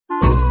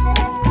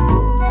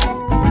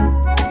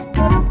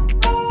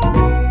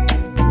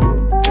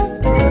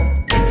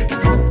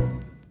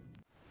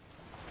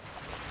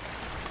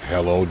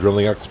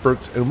drilling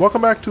experts, and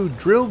welcome back to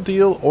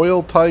Deal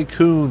Oil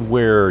Tycoon,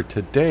 where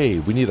today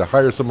we need to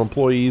hire some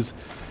employees,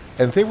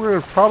 and I think we're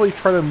going to probably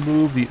try to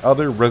move the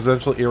other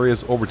residential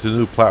areas over to the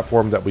new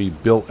platform that we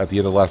built at the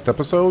end of last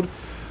episode.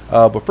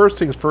 But first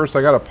things first,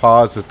 I got to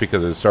pause this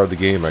because I started the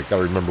game. I got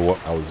to remember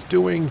what I was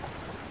doing,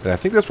 and I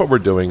think that's what we're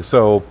doing.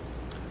 So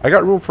I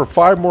got room for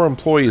 5 more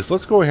employees.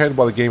 Let's go ahead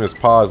while the game is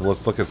paused and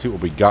let's look and see what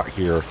we got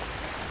here.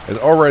 And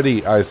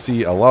already I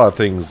see a lot of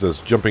things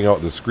just jumping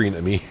out the screen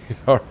at me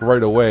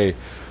right away.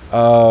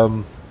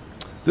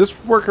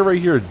 This worker right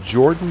here,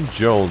 Jordan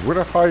Jones, we're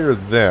going to hire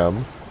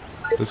them.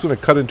 This is going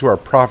to cut into our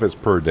profits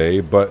per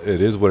day, but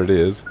it is what it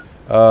is.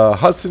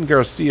 Hudson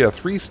Garcia,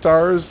 3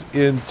 stars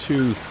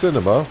into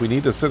cinema. We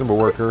need a cinema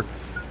worker.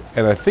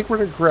 And I think we're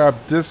going to grab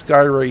this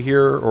guy right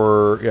here,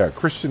 or yeah,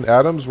 Christian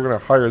Adams. We're going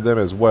to hire them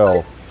as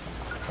well.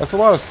 That's a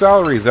lot of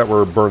salaries that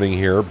we're burning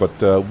here, but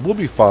we'll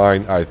be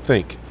fine, I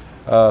think.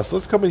 So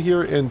let's come in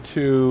here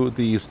into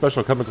the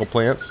special chemical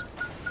plants.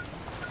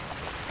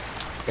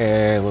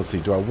 And let's see,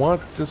 do I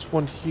want this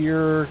one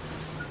here?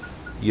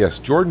 Yes,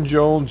 Jordan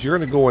Jones, you're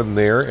going to go in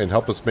there and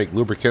help us make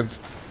lubricants.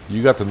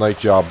 You got the night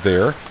job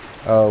there.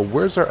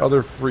 Where's our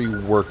other free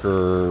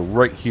worker?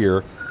 Right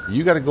here.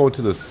 You got to go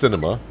into the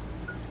cinema,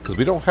 because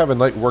we don't have a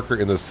night worker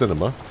in the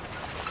cinema.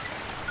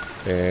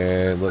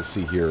 And let's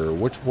see here.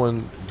 Which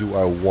one do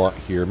I want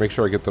here? Make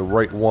sure I get the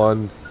right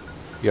one.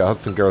 Yeah,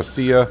 Hudson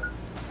Garcia.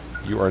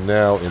 You are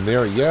now in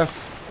there,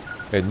 yes.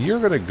 And you're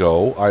going to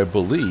go, I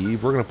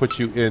believe, we're going to put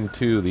you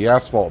into the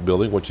asphalt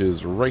building, which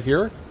is right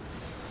here.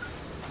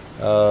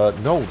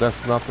 No,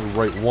 that's not the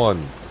right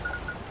one.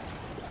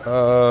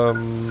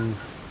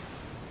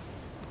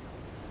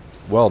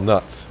 Well,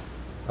 nuts.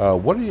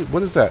 What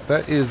is that?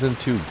 That is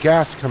into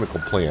gas chemical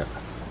plant.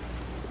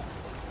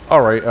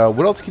 Alright,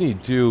 what else can you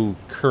do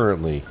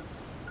currently?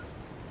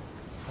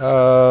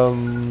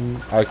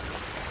 I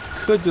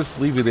could just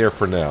leave you there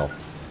for now.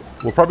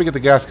 We'll probably get the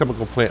gas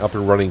chemical plant up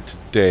and running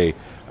today.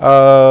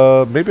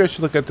 Maybe I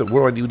should look at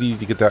what do I need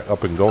to get that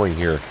up and going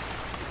here.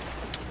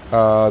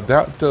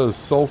 That does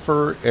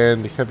sulfur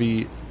and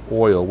heavy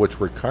oil, which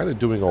we're kind of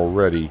doing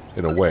already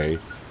in a way.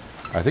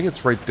 I think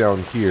it's right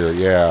down here.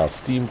 Yeah,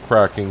 steam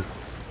cracking.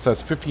 So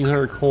that's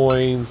 1,500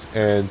 coins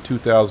and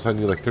 2,000. I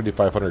need like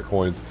 3,500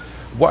 coins.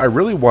 What I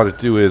really want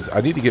to do is I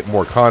need to get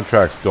more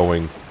contracts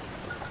going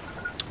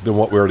than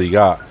what we already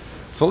got.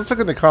 So let's look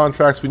at the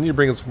contracts. We need to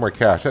bring in some more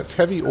cash. That's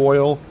heavy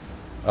oil.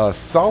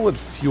 Solid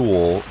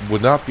fuel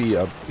would not be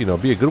a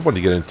be a good one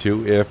to get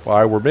into if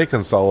I were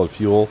making solid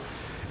fuel.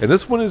 And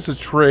this one is to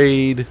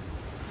trade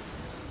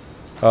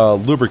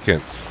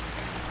lubricants,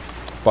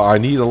 but I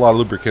need a lot of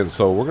lubricants,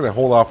 so we're going to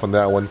hold off on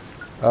that one.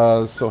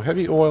 So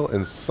heavy oil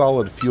and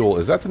solid fuel,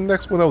 is that the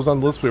next one that was on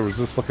the list we were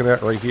just looking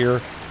at right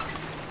here?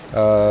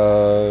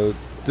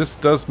 This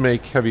does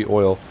make heavy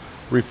oil.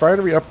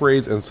 Refinery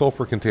upgrades and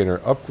sulfur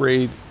container.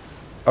 Upgrade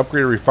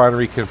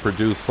refinery can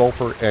produce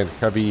sulfur and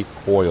heavy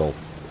oil.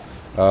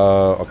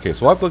 Okay,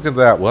 so we'll have to look into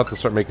that. We'll have to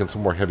start making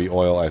some more heavy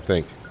oil, I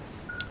think.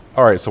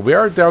 Alright, so we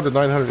are down to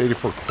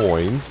 984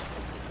 coins.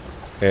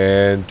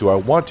 And do I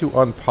want to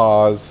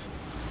unpause?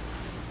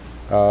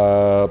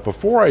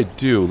 Before I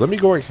do, let me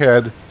go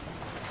ahead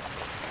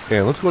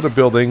and let's go to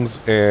buildings.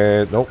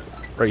 And, nope,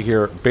 right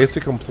here,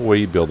 basic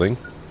employee building.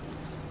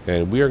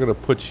 And we are going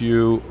to put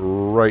you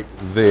right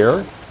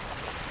there.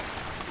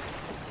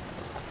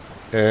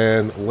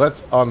 And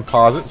let's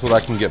unpause it so that I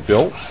can get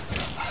built.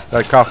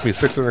 That cost me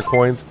 600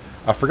 coins.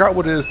 I forgot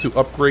what it is to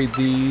upgrade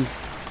these.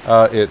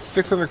 It's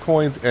 600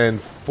 coins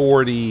and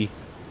 40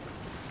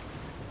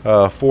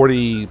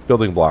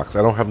 building blocks.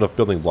 I don't have enough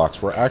building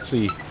blocks. We're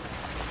actually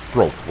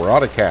broke. We're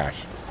out of cash.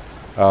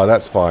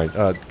 That's fine.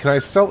 Can I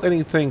sell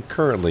anything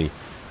currently?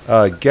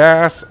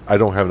 Gas. I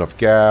don't have enough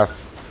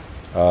gas.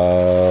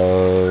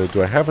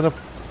 Do I have enough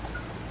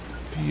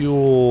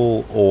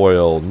fuel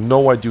oil?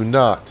 No, I do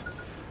not.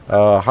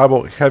 How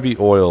about heavy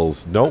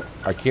oils? Nope,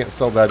 I can't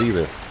sell that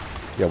either.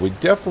 Yeah, we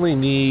definitely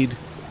need...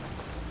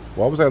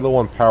 Why was I low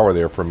on power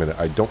there for a minute?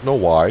 I don't know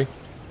why.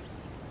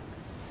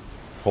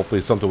 Hopefully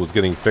something was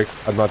getting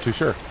fixed. I'm not too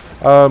sure.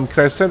 Can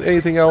I send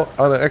anything out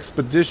on an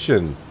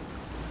expedition?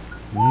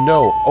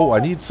 No. Oh,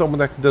 I need someone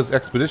that does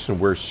expedition.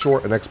 We're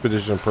short an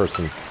expedition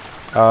person.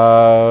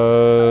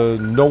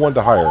 No one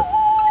to hire.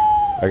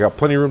 I got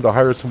plenty of room to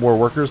hire some more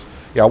workers.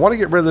 Yeah, I want to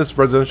get rid of this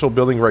residential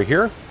building right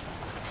here.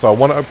 So I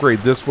want to upgrade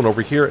this one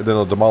over here, and then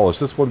I'll demolish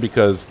this one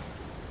because,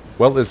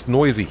 well, it's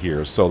noisy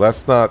here. So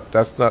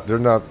they're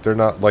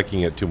not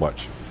liking it too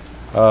much.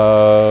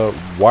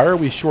 Why are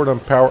we short on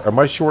power? Am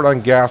I short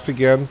on gas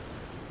again?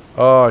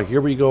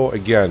 Here we go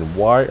again.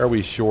 Why are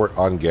we short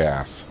on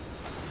gas?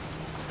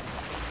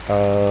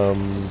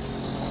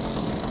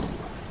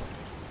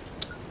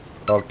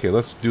 Okay,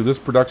 let's do this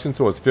production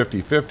so it's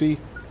 50-50.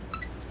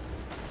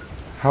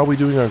 How are we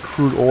doing on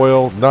crude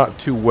oil? Not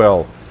too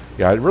well.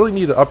 Yeah, I really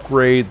need to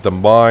upgrade the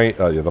mine,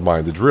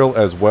 the drill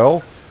as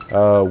well.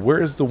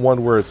 Where is the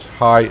one where it's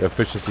high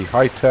efficiency,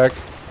 high tech?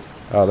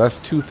 That's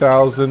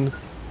 2,000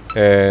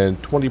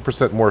 and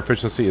 20% more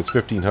efficiency. It's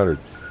 1,500.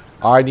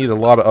 I need a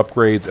lot of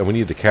upgrades, and we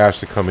need the cash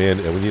to come in,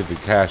 and we need the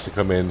cash to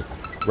come in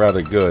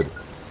rather good.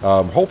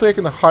 Hopefully I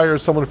can hire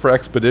someone for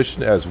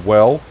expedition as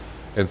well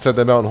and send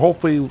them out, and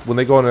hopefully when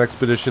they go on an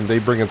expedition, they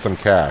bring in some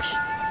cash.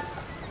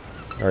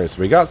 Alright,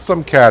 so we got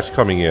some cash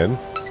coming in.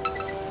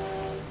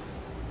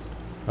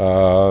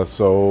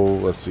 So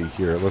let's see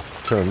here. Let's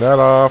turn that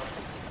off.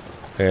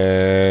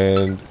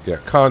 And yeah,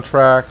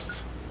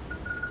 contracts.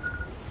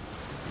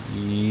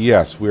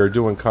 Yes, we are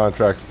doing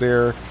contracts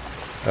there.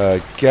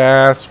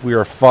 Gas, we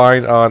are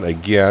fine on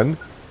again.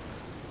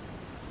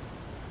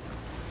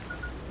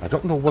 I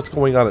don't know what's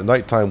going on at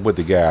nighttime with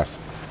the gas.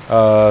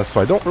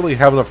 So I don't really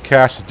have enough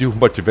cash to do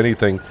much of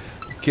anything.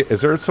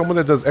 Is there someone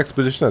that does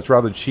expedition that's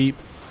rather cheap?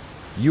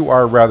 You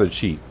are rather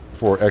cheap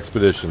for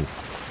expedition.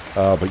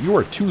 But you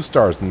are 2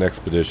 stars in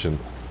expedition.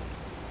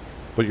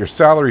 But your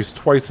salary is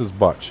twice as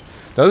much.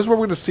 Now this is what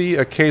we're going to see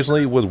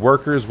occasionally with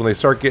workers when they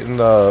start getting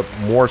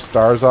more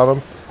stars on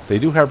them. They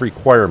do have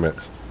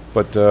requirements.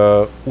 But,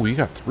 ooh, you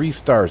got 3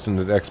 stars in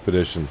the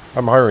expedition.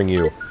 I'm hiring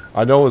you.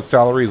 I know his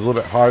salary is a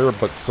little bit higher,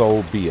 but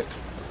so be it.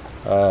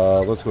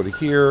 Let's go to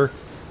here.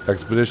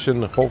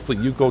 Expedition. Hopefully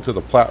you go to the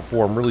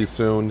platform really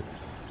soon.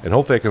 And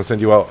hopefully I can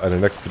send you out on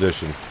an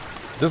expedition.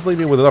 Doesn't leave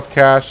me with enough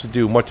cash to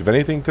do much of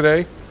anything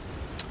today.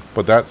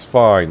 But that's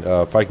fine.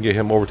 If I can get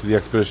him over to the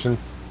expedition.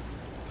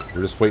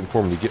 We're just waiting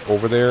for him to get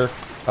over there.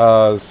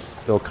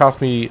 It'll cost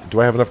me...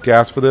 Do I have enough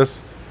gas for this?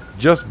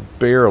 Just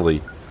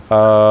barely.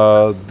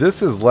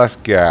 This is less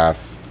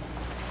gas.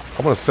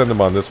 I'm going to send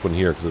him on this one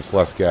here because it's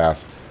less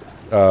gas.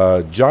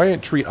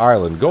 Giant Tree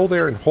Island. Go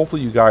there and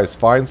hopefully you guys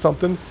find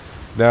something.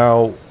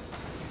 Now,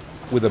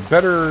 with a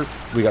better...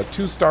 We got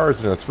 2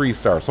 stars and a 3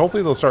 star. So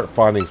hopefully they'll start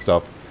finding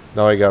stuff.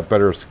 Now I got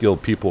better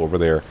skilled people over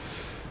there.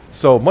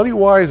 So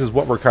money-wise is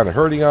what we're kind of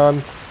hurting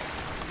on.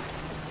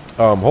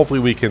 Hopefully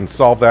we can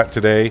solve that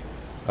today,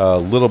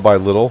 little by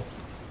little.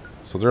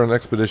 So they're on an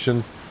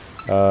expedition.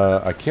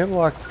 I can't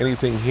unlock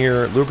anything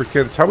here.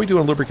 Lubricants. How are we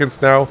doing lubricants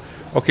now?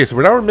 Okay, so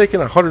we're making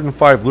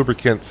 105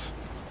 lubricants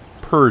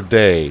per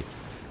day.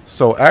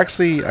 So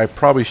actually, I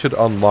probably should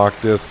unlock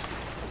this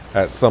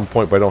at some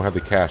point, but I don't have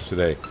the cash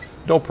today.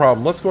 No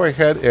problem. Let's go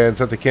ahead and,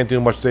 since I can't do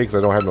much today because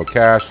I don't have no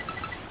cash,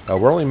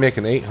 we're only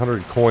making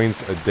 800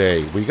 coins a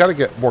day. We got to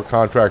get more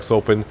contracts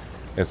open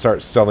and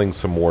start selling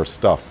some more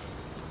stuff.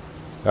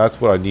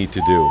 That's what I need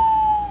to do.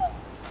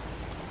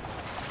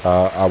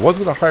 I was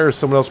going to hire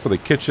someone else for the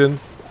kitchen.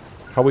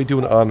 How are we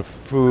doing on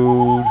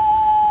food?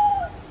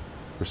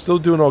 We're still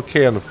doing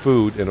okay on the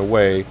food in a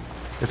way.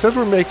 It says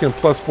we're making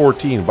plus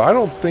 14, but I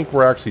don't think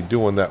we're actually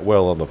doing that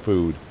well on the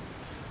food.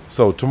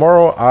 So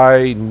tomorrow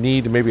I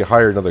need to maybe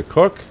hire another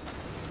cook.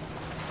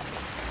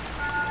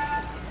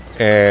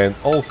 And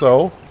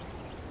also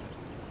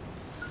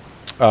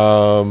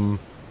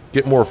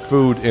get more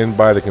food in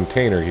by the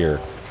container here.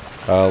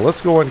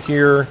 Let's go in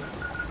here,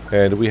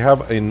 and we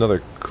have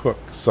another cook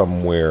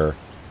somewhere.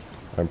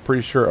 I'm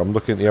pretty sure I'm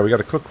looking. Yeah, we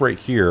got a cook right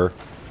here.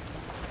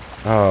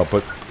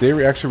 But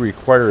they actually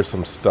require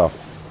some stuff.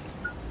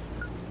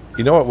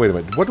 You know what? Wait a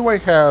minute. What do I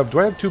have? Do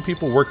I have 2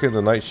 people working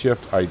the night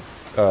shift? I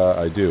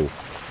do.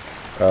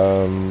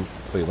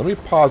 Wait, let me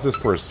pause this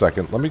for a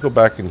second. Let me go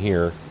back in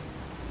here.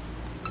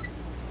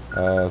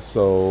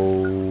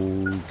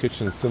 So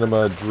kitchen,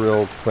 cinema,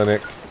 drill,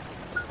 clinic.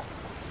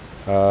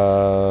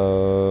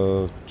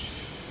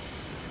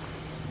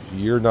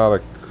 You're not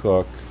a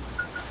cook.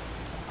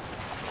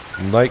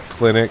 Night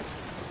clinic.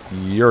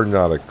 You're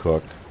not a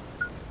cook.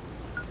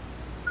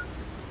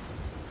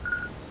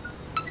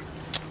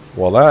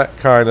 Well, that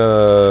kind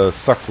of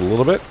sucks a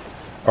little bit.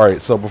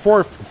 Alright, so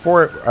before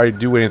I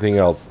do anything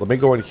else, let me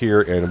go in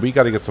here, and we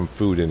got to get some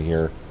food in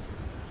here.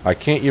 I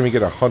can't even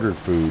get 100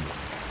 food.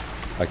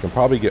 I can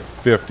probably get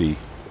 50.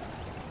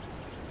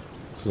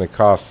 It's going to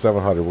cost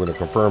 700. We're going to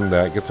confirm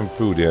that. Get some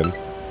food in.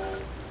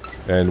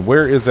 And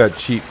where is that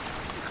cheap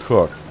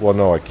cook? Well,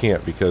 no, I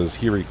can't because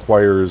he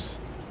requires...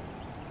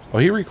 Oh,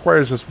 he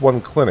requires this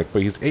 1 clinic,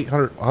 but he's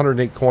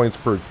 108 coins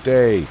per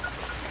day.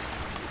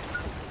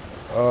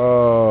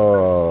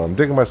 I'm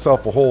digging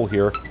myself a hole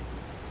here.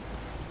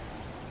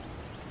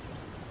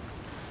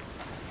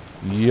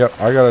 Yep,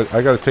 I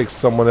gotta take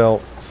someone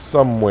else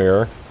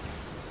somewhere.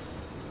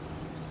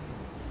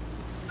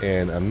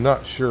 And I'm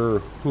not sure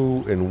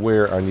who and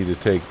where I need to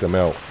take them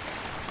out.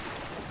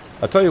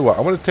 I'll tell you what,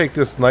 I'm going to take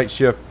this night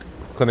shift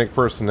clinic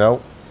person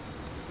out.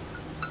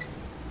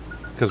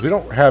 Because we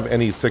don't have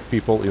any sick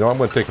people. You know, I'm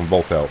going to take them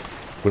both out.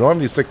 We don't have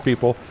any sick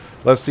people.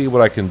 Let's see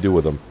what I can do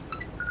with them.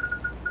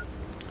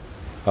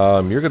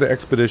 You're good at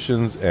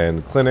expeditions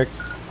and clinic.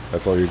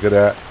 That's all you're good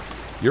at.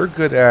 You're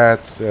good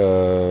at,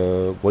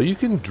 well, you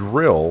can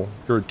drill.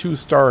 You're a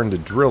 2-star into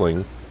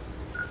drilling.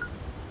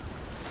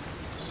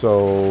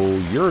 So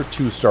you're a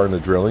 2-star into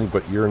drilling,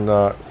 but you're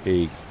not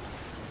a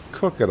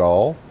cook at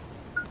all.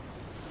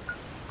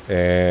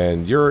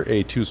 And you're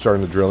a 2-star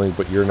into drilling,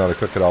 but you're not a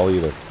cook at all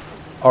either.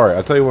 Alright,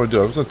 I'll tell you what I'm going to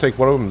do. I'm just going to take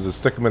one of them and just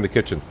stick them in the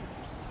kitchen.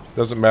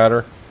 Doesn't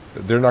matter.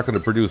 They're not going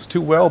to produce too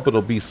well, but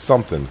it'll be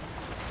something.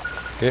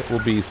 It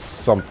will be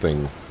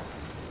something.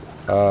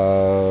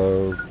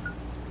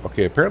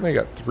 Okay, apparently I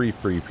got 3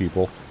 free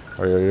people.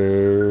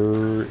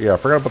 Yeah, I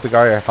forgot about the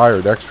guy I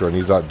hired extra, and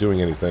he's not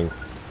doing anything.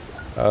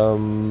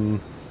 Alright,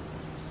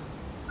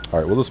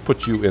 we'll just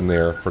put you in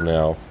there for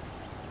now.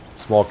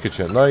 Small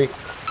kitchen at night.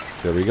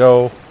 There we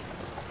go.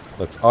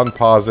 Let's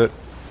unpause it.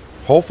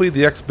 Hopefully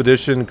the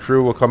expedition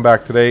crew will come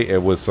back today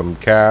with some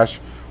cash.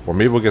 Or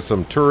maybe we'll get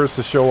some tourists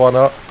to show on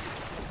up.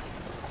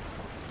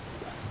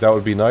 That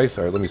would be nice.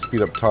 Alright, let me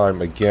speed up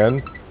time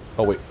again.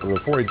 Oh wait,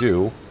 before I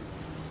do...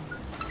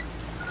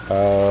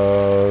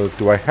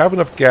 do I have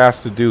enough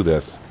gas to do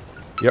this?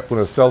 Yep, I'm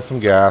going to sell some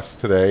gas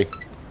today.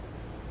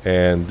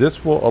 And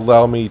this will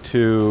allow me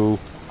to...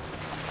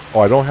 Oh,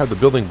 I don't have the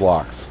building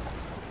blocks.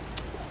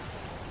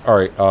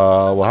 Alright,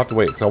 we'll have to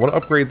wait. So I want to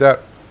upgrade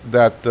that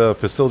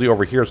facility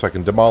over here so I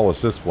can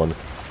demolish this one.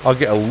 I'll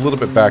get a little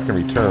bit back in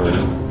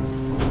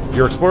return.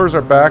 Your explorers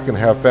are back and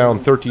have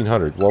found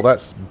 1,300. Well,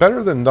 that's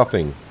better than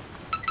nothing.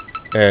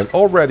 And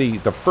already,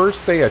 the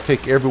first day I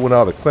take everyone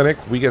out of the clinic,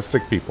 we get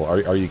sick people.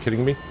 Are you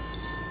kidding me?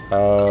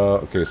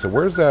 Okay, so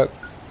where's that?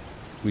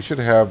 We should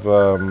have,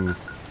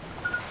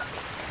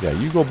 yeah,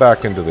 you go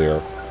back into there.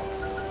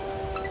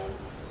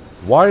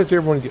 Why is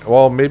everyone...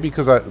 Well, maybe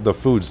because the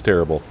food's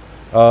terrible.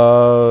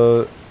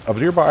 Of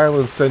nearby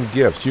islands send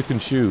gifts. You can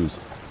choose.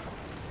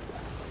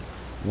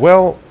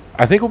 Well,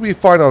 I think we'll be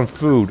fine on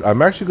food.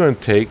 I'm actually going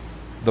to take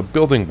the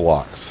building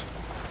blocks.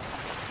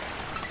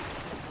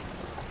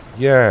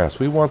 Yes,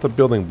 we want the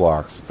building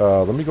blocks.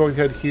 Let me go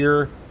ahead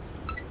here.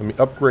 Let me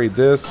upgrade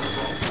this.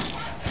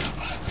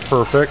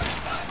 Perfect.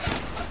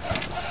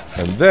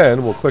 And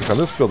then we'll click on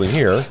this building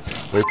here.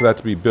 Wait for that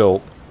to be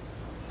built.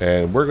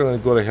 And we're going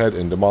to go ahead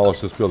and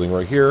demolish this building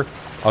right here.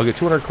 I'll get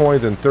 200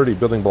 coins and 30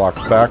 building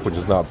blocks back, which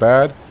is not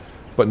bad.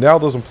 But now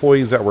those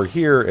employees that were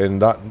here and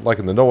not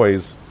liking the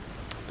noise,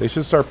 they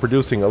should start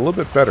producing a little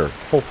bit better,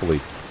 hopefully.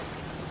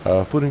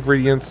 Food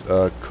ingredients,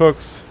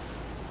 cooks.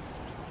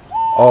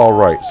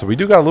 Alright, so we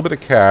do got a little bit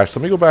of cash.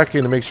 Let me go back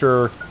in to make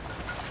sure...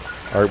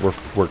 Alright,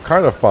 we're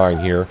kind of fine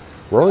here.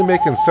 We're only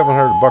making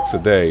 700 bucks a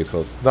day,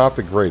 so it's not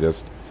the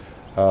greatest.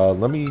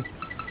 Let me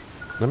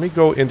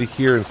go into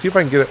here and see if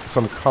I can get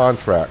some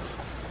contracts.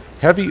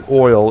 Heavy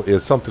oil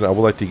is something I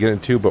would like to get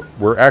into, but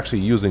we're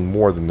actually using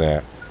more than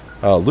that.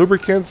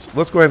 Lubricants,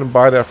 let's go ahead and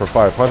buy that for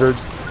 500.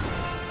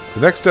 The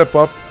next step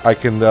up, I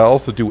can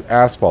also do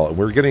asphalt. And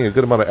we're getting a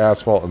good amount of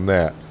asphalt in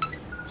that.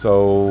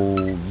 So,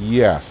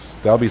 yes,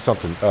 that'll be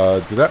something.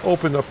 Did that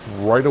open up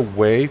right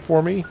away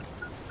for me?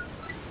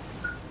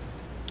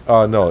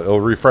 No, it'll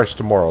refresh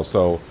tomorrow.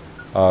 So,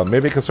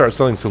 maybe I can start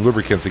selling some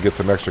lubricants and get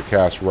some extra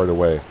cash right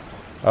away.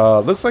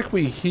 Looks like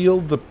we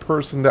healed the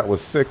person that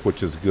was sick,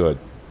 which is good.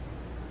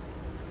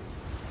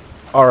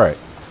 Alright,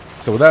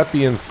 so with that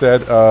being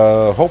said,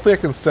 hopefully I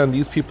can send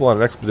these people on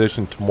an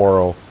expedition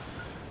tomorrow.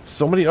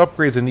 So many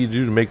upgrades I need to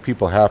do to make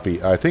people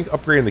happy. I think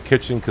upgrading the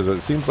kitchen, because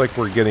it seems like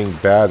we're getting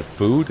bad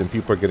food and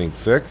people are getting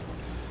sick.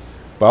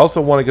 But I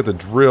also want to get the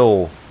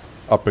drill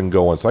up and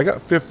going. So I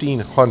got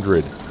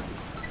 1,500,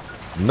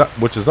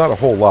 which is not a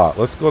whole lot.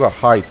 Let's go to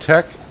high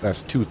tech.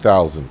 That's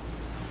 2,000.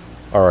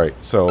 Alright,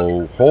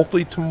 so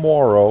hopefully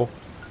tomorrow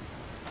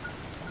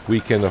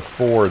we can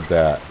afford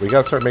that. We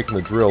got to start making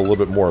the drill a little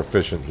bit more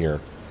efficient here.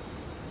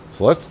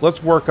 So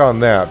let's work on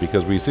that,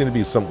 because we seem to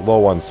be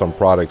low on some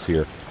products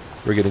here.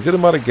 We're getting a good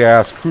amount of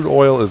gas. Crude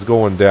oil is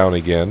going down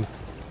again.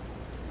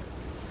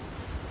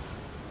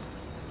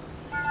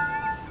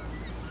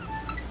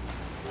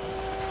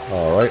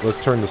 Alright,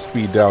 let's turn the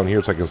speed down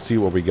here so I can see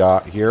what we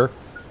got here.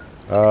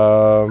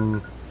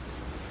 Alright,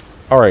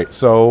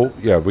 so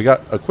yeah, we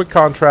got a quick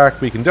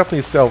contract. We can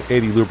definitely sell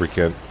 80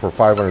 lubricant for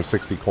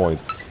 560 coins.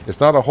 It's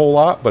not a whole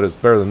lot, but it's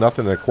better than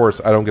nothing. And of course,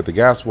 I don't get the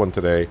gas one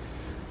today.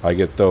 I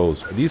get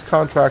those. These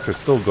contracts are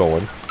still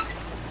going.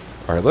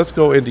 Alright, let's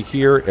go into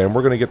here, and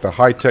we're going to get the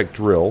high-tech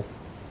drill.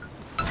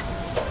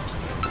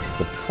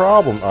 The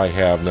problem I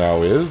have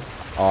now is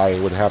I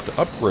would have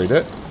to upgrade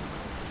it.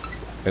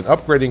 And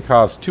upgrading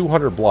costs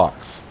 200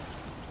 blocks.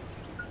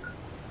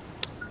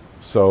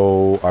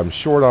 So I'm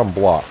short on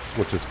blocks,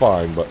 which is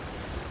fine, but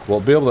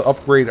we'll be able to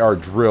upgrade our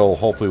drill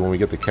hopefully when we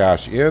get the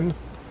cash in.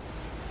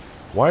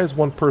 Why is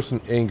one person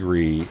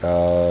angry?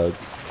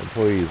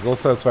 Employees, low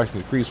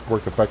satisfaction, decreased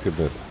work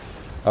effectiveness.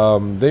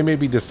 They may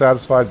be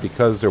dissatisfied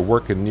because they're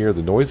working near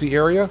the noisy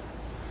area.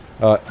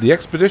 The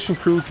expedition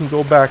crew can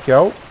go back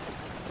out.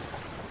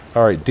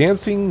 Alright,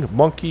 Dancing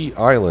Monkey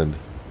Island.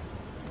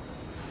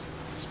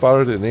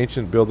 Spotted an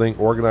ancient building,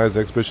 organized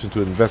an expedition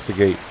to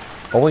investigate.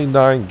 Only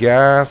 9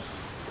 gas.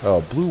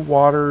 Blue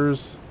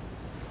waters.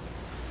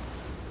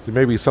 There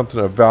may be something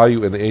of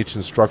value in the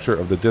ancient structure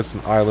of the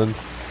distant island.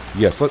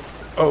 Yes,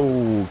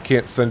 oh,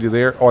 can't send you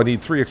there. Oh, I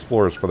need 3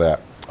 explorers for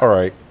that.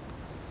 Alright.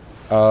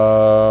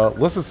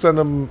 Let's just send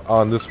them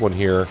on this one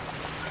here.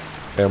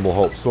 And we'll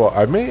hope. So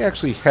I may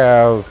actually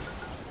have...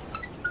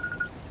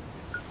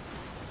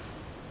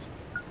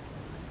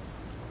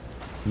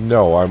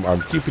 No,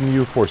 I'm keeping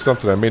you for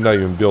something I may not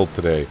even build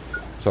today.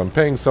 So I'm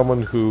paying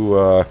someone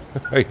who,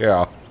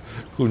 yeah,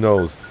 who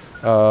knows.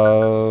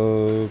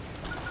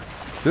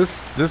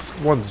 This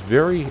one's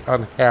very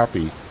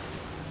unhappy.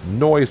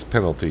 Noise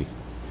penalty.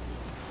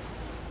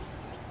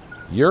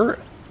 You're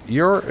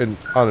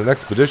on an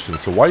expedition,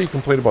 so why you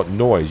complain about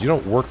noise? You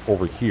don't work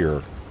over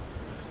here.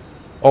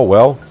 Oh,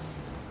 well.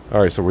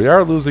 Alright, so we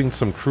are losing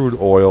some crude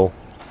oil.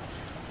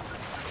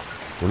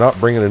 We're not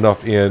bringing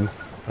enough in.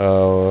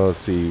 Let's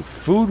see.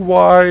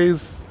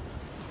 Food-wise...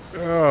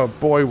 Oh,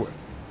 boy.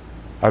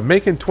 I'm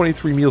making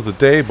 23 meals a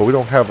day, but we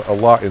don't have a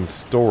lot in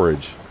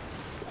storage.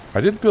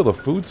 I did build a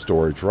food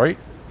storage, right?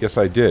 Yes,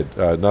 I did.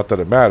 Not that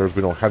it matters.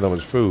 We don't have that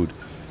much food.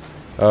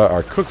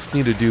 Our cooks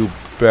need to do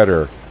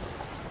better.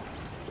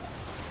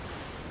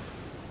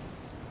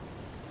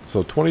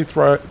 So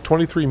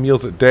 23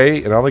 meals a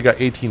day, and I only got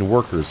 18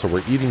 workers, so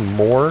we're eating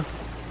more.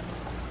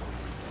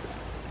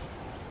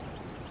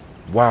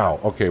 Wow,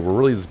 okay, we're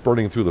really just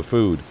burning through the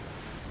food.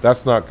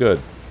 That's not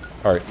good.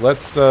 Alright,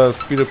 let's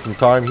speed up some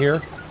time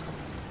here.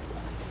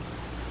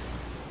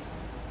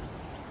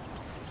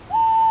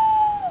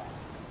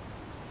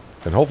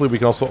 And hopefully we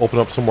can also open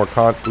up some more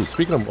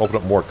speaking of open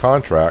up more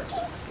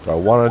contracts, do I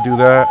want to do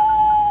that?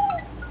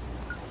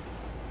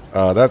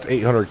 That's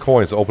 800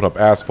 coins to open up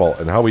asphalt.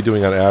 And how are we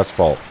doing on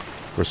asphalt?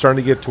 We're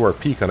starting to get to our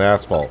peak on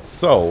asphalt.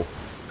 So,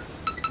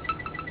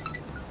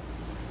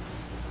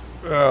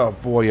 oh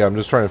boy, yeah, I'm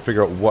just trying to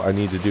figure out what I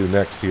need to do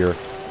next here.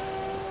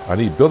 I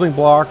need building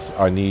blocks.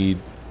 I need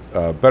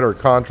better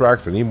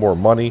contracts. I need more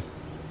money.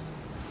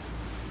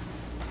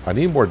 I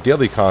need more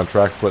daily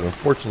contracts, but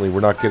unfortunately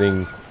we're not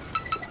getting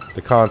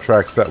the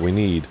contracts that we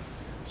need.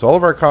 So all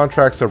of our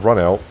contracts have run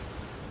out.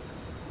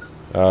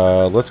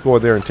 Let's go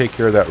there and take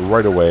care of that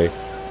right away.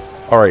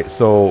 Alright,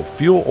 so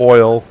fuel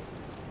oil.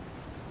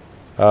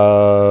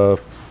 I'm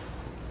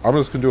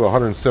just going to do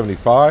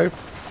 175.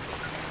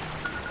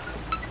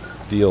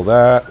 Deal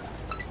that.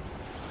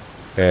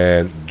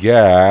 And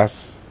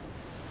gas.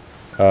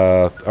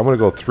 I'm going to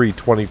go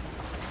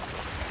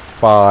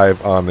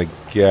 325 on the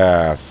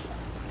gas.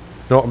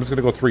 No, I'm just going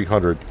to go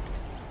 300.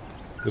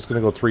 Just going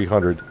to go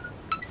 300.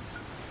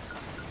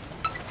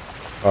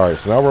 Alright,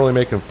 so now we're only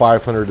making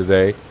 500 a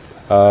day.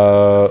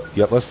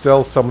 Yeah, let's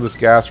sell some of this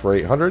gas for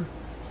 800.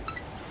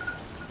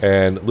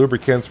 And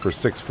lubricants for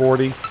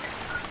 640.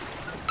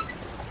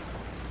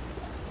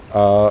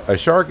 A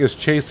shark is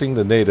chasing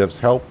the natives.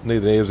 Help the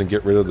natives and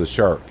get rid of the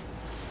shark.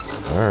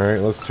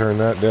 Alright, let's turn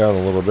that down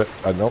a little bit.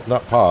 No,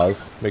 not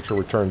pause. Make sure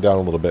we turn down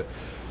a little bit.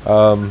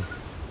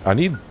 I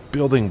need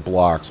building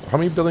blocks. How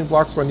many building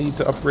blocks do I need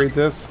to upgrade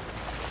this?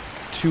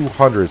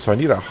 200. So I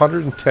need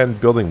 110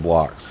 building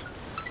blocks.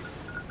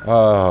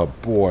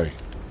 Boy.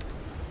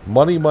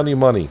 Money, money,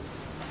 money.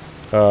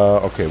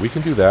 Okay, we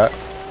can do that.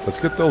 Let's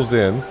get those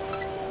in.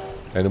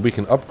 And we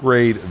can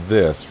upgrade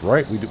this,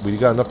 right? We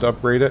got enough to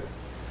upgrade it.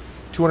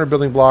 200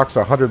 building blocks,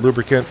 100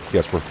 lubricant.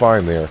 Yes, we're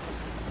fine there.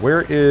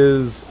 Where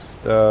is...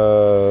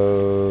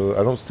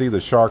 I don't see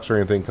the sharks or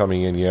anything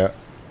coming in yet.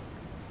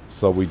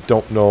 So we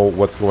don't know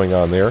what's going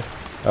on there.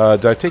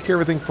 Did I take care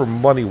of everything for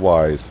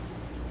money-wise?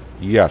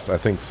 Yes, I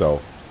think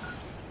so.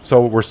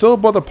 So we're still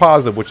above the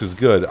positive, which is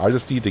good. I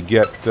just need to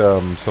get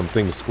some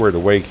things squared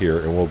away here,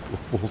 and we'll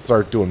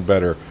start doing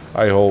better,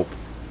 I hope.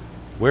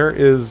 Where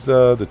is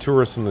the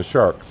tourists and the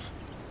sharks?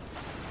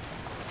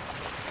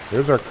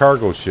 There's our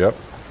cargo ship.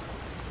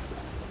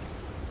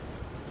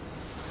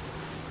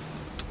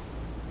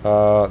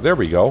 There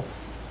we go.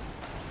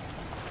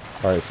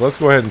 Alright, so let's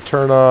go ahead and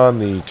turn on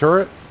the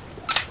turret.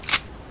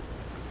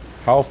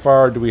 How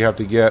far do we have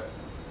to get?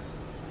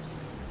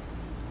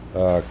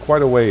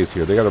 Quite a ways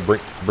here. They got to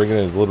bring it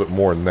in a little bit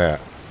more than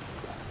that.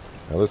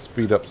 Now let's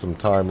speed up some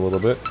time a little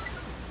bit.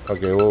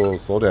 Okay, whoa,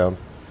 slow down.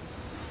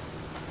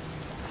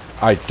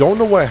 I don't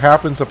know what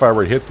happens if I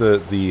were to hit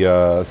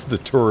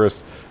the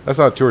tourists. That's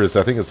not tourists.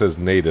 I think it says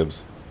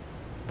natives.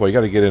 Boy, you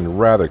got to get in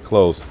rather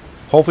close.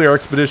 Hopefully our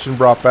expedition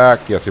brought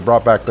back. Yes, he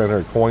brought back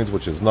 900 coins,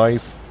 which is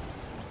nice.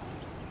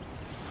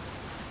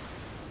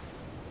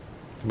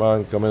 Come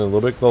on, come in a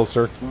little bit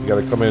closer. You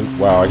got to come in.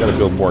 Wow, I got to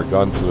build more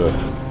guns so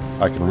that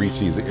I can reach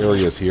these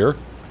areas here.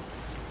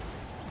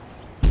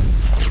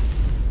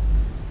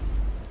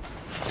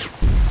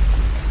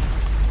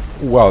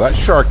 Wow, that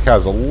shark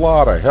has a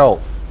lot of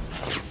health.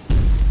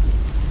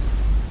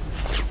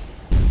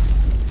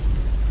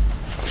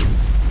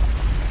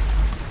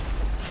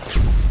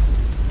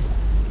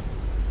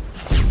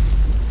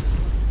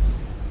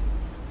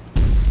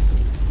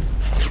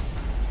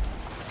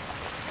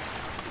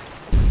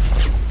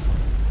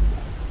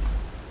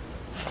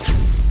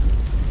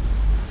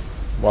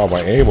 Wow,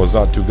 my aim was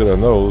not too good on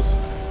those.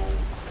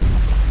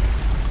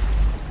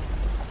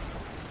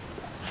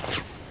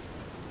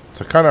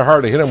 It's kind of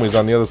hard to hit him when he's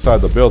on the other side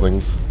of the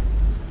buildings.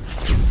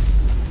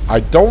 I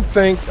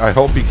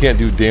hope you can't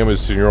do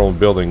damage to your own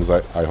buildings.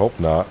 I hope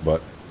not,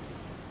 but...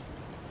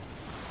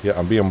 Yeah,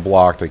 I'm being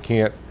blocked. I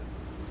can't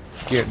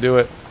do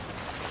it.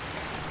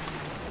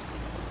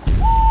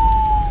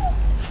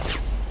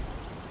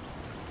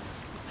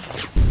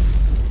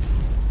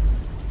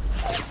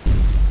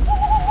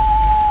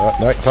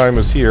 Nighttime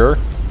is here.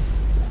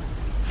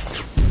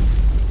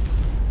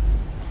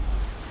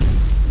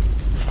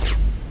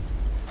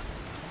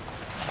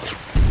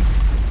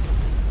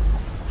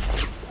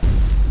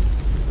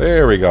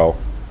 There we go.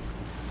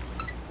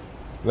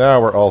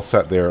 Now we're all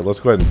set there. Let's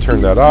go ahead and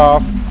turn that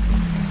off.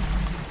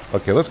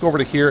 Okay, let's go over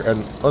to here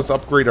and let's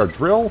upgrade our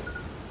drill.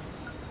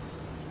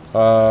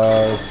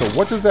 So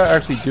what does that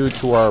actually do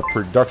to our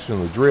production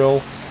of the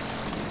drill?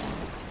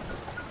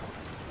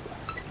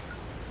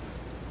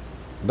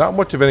 Not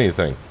much of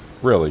anything,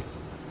 really.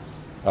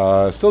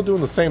 Still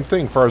doing the same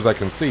thing as far as I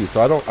can see,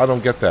 so I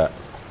don't get that.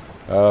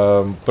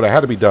 But it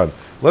had to be done.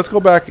 Let's go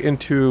back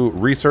into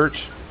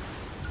research.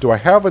 Do I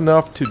have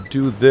enough to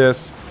do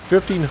this?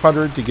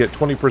 1,500 to get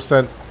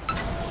 20%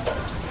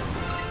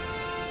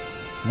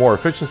 more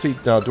efficiency.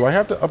 Now, do I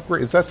have to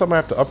upgrade? Is that something I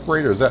have to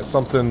upgrade, or is that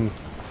something?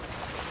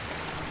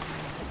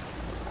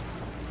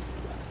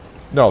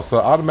 No, so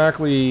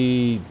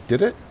automatically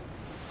did it?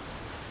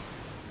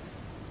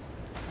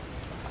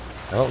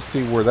 I don't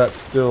see where that's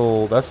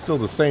still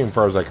the same as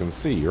far as I can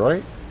see,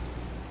 right?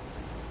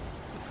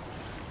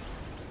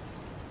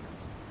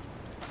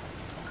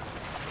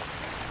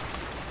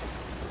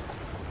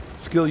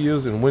 Skill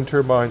used in wind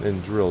turbine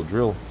and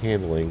drill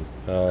handling.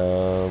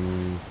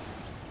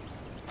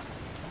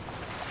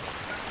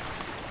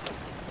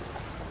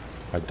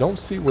 I don't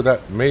see where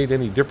that made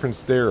any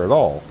difference there at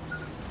all.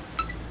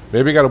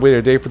 Maybe I gotta wait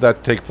a day for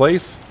that to take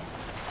place.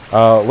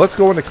 Let's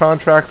go into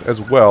contracts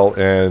as well,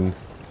 and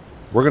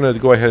we're gonna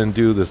go ahead and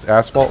do this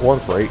asphalt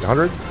one for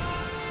 800.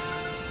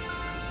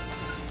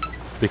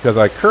 Because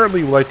I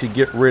currently would like to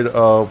get rid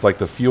of like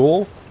the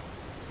fuel.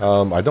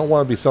 I don't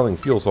want to be selling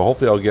fuel, so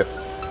hopefully I'll get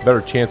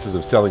better chances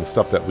of selling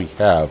stuff that we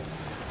have.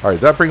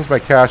 Alright, that brings my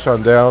cash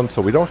on down, so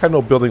we don't have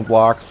no building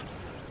blocks.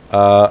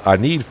 I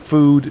need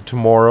food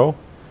tomorrow.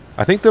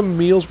 I think the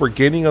meals, we're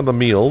gaining on the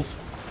meals,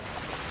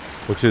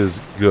 which is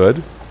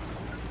good.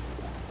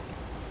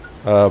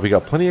 We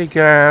got plenty of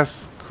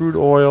gas. Crude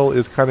oil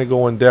is kind of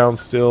going down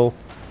still.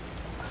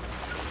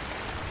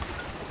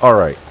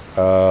 Alright,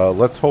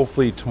 let's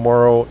hopefully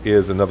tomorrow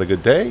is another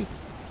good day.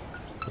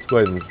 Let's go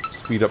ahead and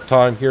speed up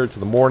time here to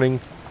the morning.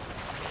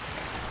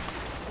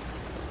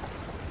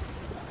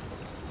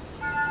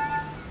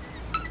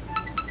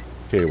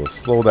 Okay, we'll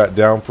slow that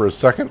down for a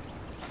second.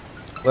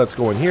 Let's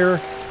go in here.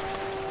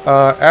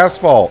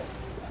 Asphalt.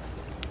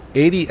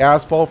 80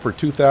 asphalt for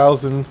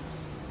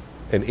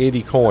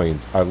 2,080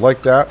 coins. I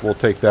like that. We'll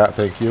take that,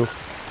 thank you.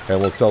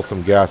 And we'll sell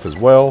some gas as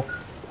well.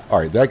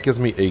 Alright, that gives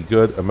me a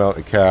good amount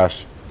of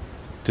cash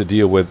to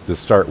deal with to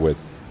start with.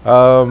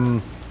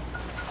 Alright,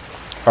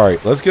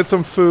 let's get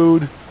some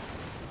food.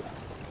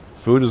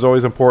 Food is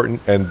always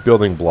important, and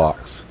building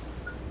blocks.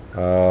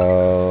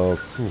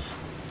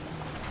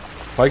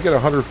 If I get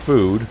 100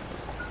 food,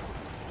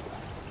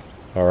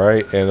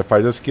 alright, and if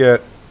I just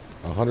get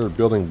 100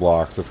 building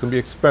blocks, that's going to be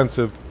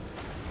expensive.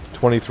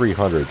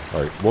 2,300.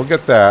 Alright, we'll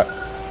get that.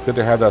 Good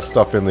to have that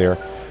stuff in there.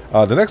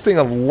 The next thing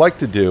I'd like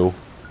to do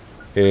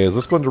is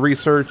let's go into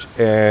research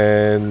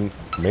and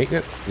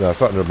maintenance. No,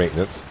 it's not under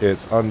maintenance.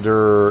 It's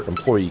under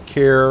employee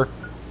care.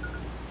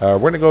 We're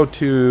going to go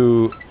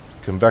to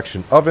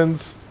convection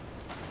ovens,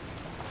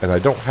 and I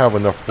don't have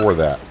enough for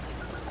that.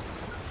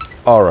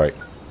 Alright.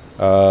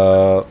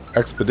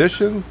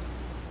 Expedition.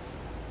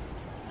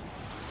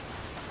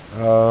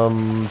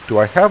 Do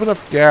I have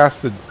enough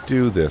gas to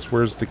do this?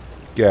 Where's the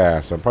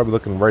gas? I'm probably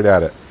looking right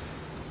at it.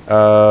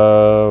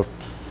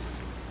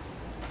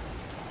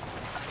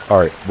 Alright,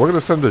 we're going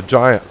to send them to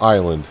Giant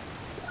Island.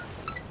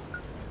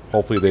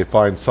 Hopefully they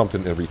find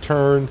something in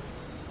return.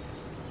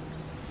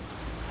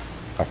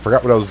 I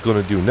forgot what I was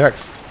going to do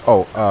next.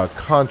 Oh,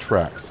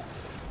 contracts.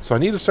 So I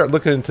need to start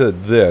looking into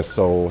this.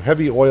 So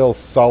heavy oil,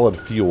 solid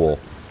fuel.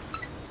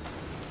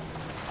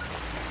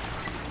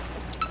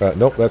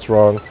 Nope, that's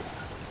wrong.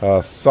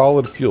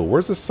 Solid fuel.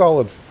 Where's the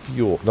solid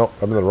fuel? Nope,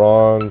 I'm in the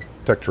wrong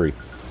tech tree.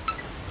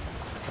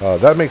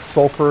 That makes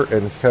sulfur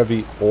and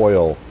heavy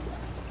oil.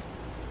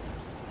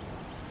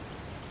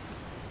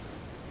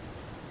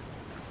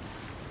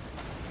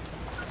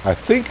 I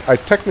think I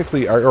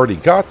already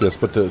got this,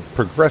 but to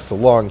progress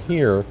along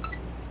here...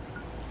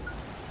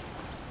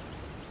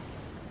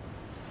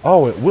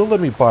 Oh, it will let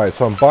me buy it,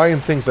 so I'm buying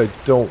things I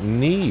don't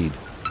need.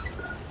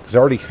 Because I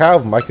already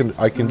have them, I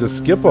can just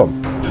skip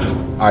them.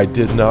 I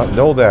did not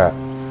know that.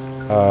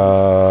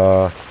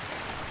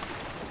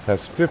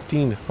 That's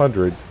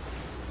 1,500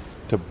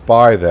 to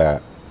buy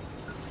that.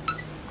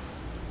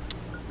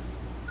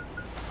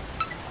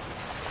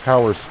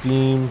 Power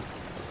steam.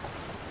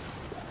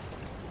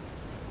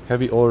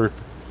 Heavy oil.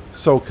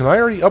 So can I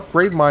already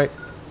upgrade my...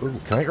 Ooh,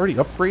 can I already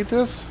upgrade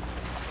this?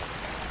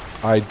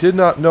 I did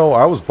not know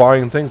I was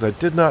buying things I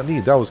did not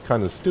need. That was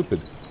kind of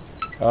stupid.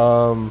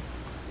 No,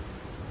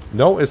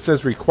 it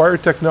says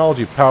required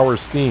technology, power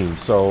steam.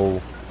 So...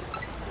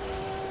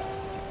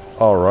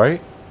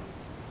 Alright.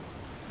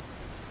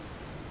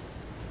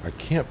 I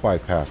can't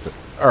bypass it.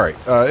 Alright,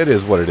 it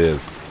is what it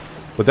is.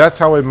 But that's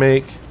how I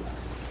make...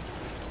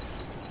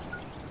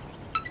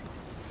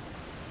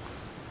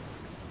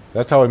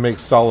 That's how I make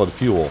solid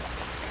fuel.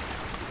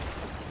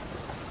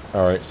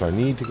 Alright, so I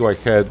need to go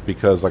ahead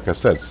because, like I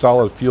said,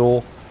 solid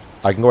fuel,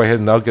 I can go ahead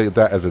and I'll get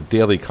that as a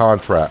daily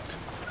contract.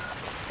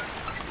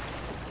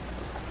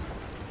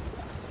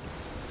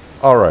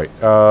 All right.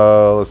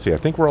 Let's see. I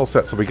think we're all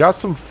set. So we got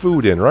some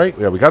food in, right?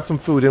 Yeah, we got some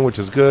food in, which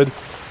is good.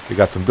 We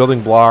got some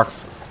building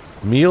blocks.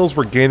 Meals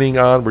we're gaining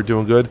on. We're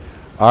doing good.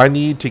 I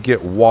need to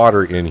get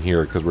water in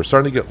here because we're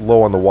starting to get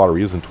low on the water. We're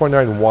using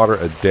 29 water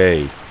a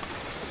day.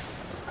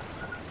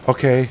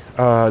 Okay.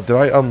 Did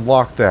I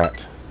unlock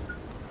that?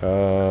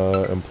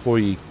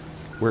 Employee.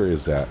 Where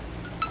is that?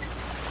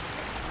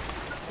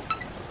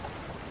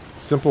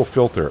 Simple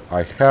filter.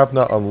 I have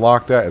not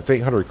unlocked that. It's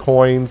 800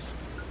 coins.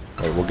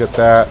 All right, we'll get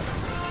that.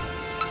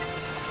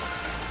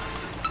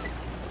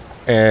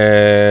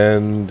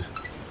 And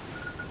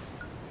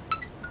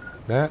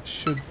that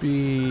should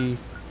be...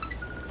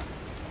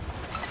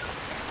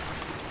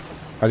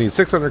 I need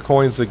 600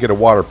 coins to get a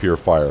water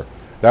purifier.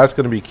 That's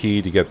going to be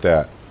key to get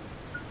that.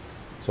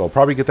 So I'll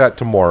probably get that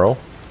tomorrow.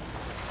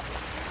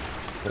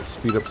 Let's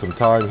speed up some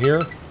time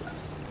here.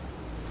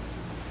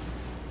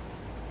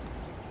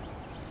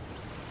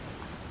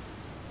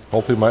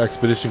 Hopefully my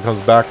expedition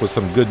comes back with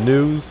some good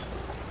news.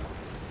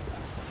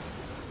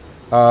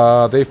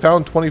 They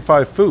found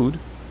 25 food.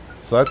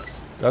 So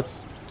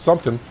that's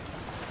something.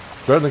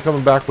 Better than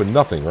coming back with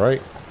nothing,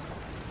 right?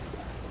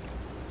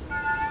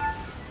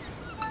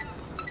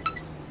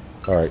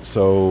 Alright,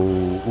 so...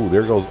 Ooh,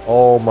 there goes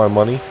all my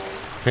money.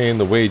 Paying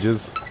the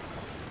wages.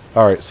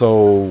 Alright,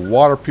 so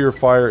water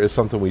purifier is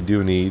something we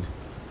do need.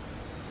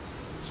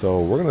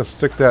 So we're going to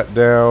stick that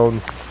down.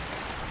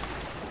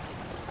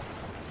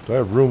 Do I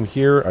have room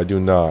here? I do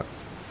not.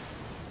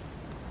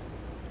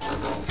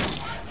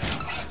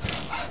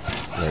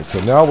 Alright,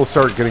 so now we'll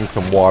start getting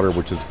some water,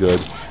 which is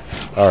good.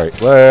 Alright,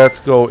 let's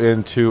go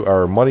into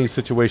our money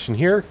situation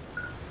here.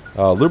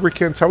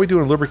 Lubricants. How are we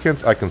doing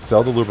lubricants? I can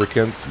sell the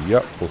lubricants.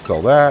 Yep, we'll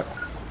sell that.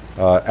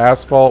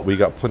 Asphalt. We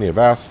got plenty of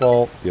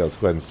asphalt. Yeah, let's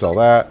go ahead and sell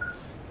that.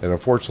 And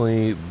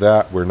unfortunately,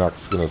 that we're not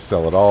going to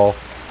sell at all.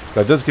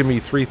 That does give me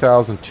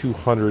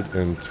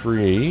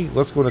 3,203.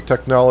 Let's go into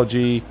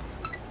technology.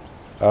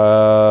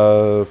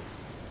 Let's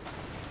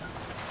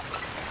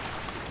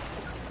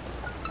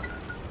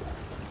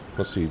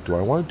see. Do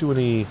I want to do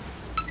any...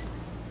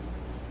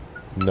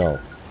 No.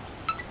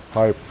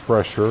 High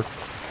pressure.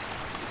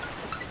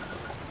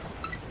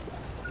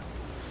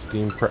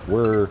 Steam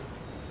where...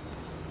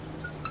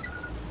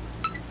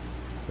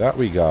 That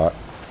we got.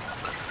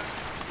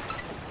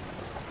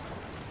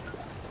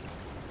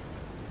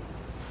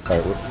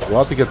 Alright, we'll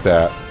have to get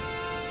that.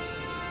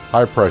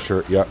 High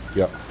pressure. Yep,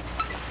 yep.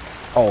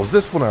 Oh, is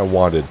this one I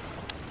wanted?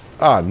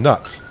 Ah,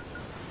 nuts.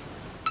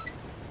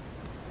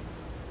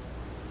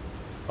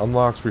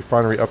 Unlocks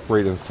refinery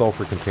upgrade and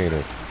sulfur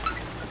container.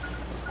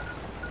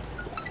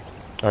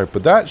 Alright,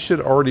 but that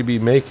should already be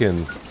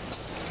making...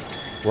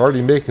 We're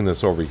already making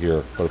this over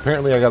here. But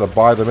apparently I gotta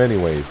buy them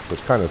anyways, which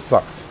kind of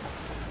sucks.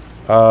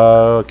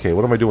 Okay,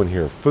 what am I doing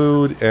here?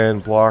 Food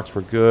and blocks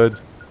were good.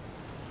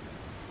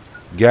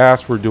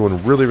 Gas we're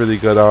doing really, really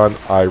good on.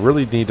 I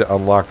really need to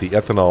unlock the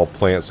ethanol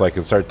plant so I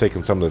can start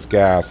taking some of this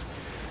gas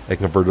and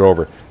convert it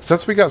over.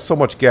 Since we got so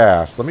much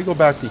gas, let me go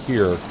back to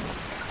here.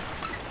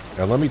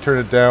 And let me turn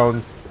it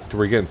down to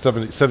where we're getting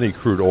 70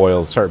 crude oil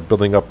and start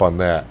building up on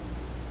that.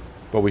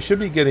 But we should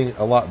be getting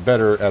a lot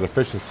better at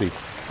efficiency.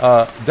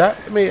 That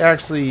may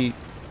actually...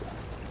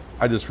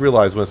 I just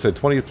realized when it said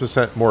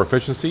 20% more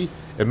efficiency,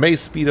 it may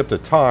speed up the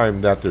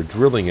time that they're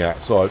drilling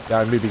at. So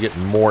I may be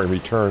getting more in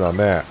return on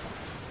that.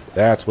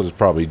 That's what it's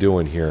probably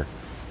doing here.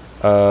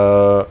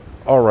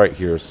 Alright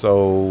here.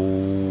 So,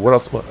 what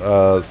else?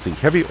 Let's see.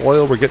 Heavy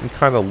oil we're getting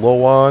kind of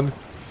low on.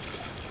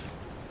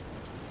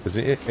 Is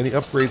there any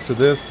upgrades to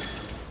this?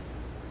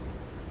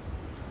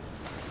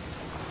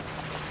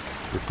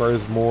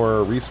 Requires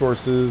more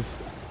resources.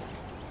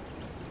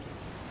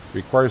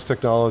 Requires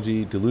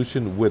technology.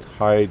 Dilution with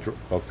hydro...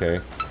 Okay.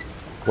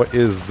 What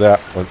is that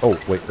one? Oh,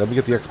 wait. Let me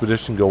get the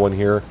expedition going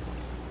here.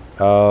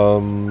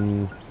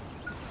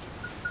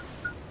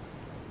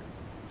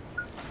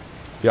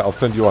 Yeah, I'll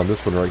send you on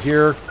this one right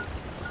here.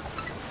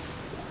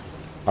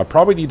 I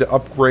probably need to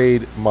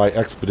upgrade my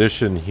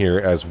expedition here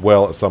as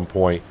well at some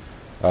point.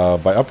 By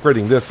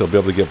upgrading this, they'll be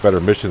able to get better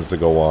missions to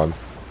go on.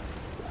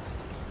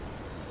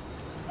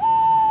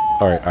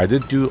 Alright, I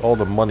did do all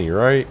the money,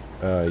 right?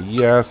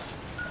 Yes.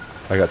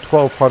 I got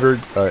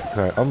 1,200. Can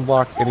I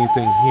unlock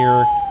anything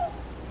here?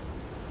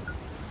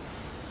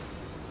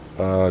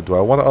 Do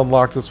I want to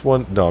unlock this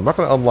one? No, I'm not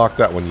going to unlock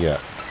that one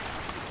yet.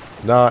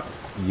 Not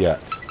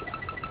yet.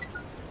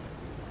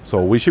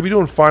 So we should be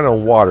doing fine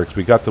on water because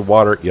we got the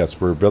water. Yes,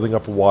 we're building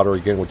up water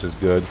again, which is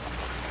good.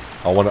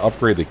 I want to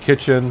upgrade the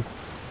kitchen.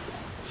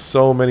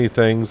 So many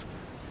things.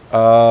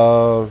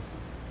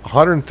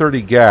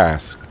 130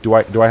 gas. Do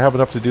I have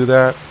enough to do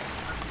that?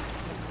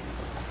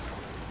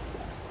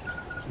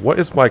 What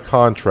is my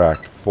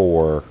contract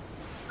for?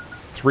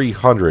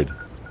 300.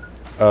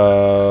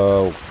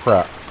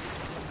 Crap.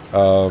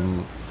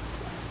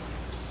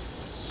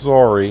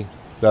 Sorry,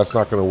 that's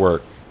not going to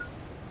work.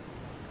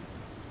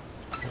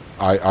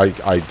 I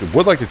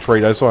would like to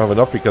trade. I just don't have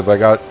enough because I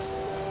got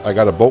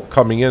a boat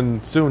coming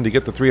in soon to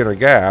get the 300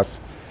 gas.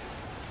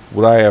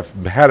 Would I have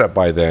had it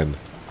by then?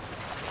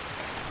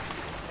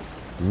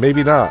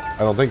 Maybe not. I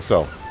don't think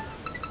so.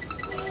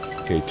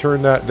 Okay,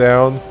 turn that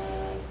down.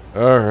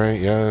 Alright,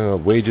 yeah,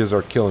 wages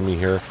are killing me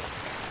here.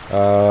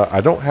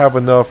 I don't have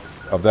enough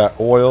of that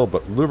oil,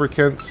 but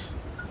lubricants,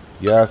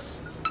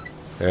 yes,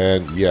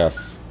 and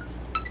yes.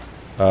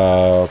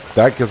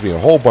 That gives me a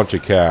whole bunch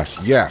of cash,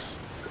 yes.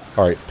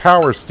 Alright,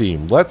 power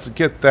steam, let's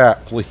get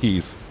that,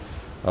 please.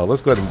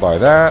 Let's go ahead and buy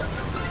that.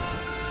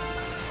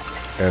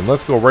 And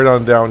let's go right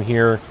on down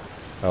here.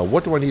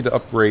 What do I need to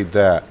upgrade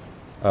that?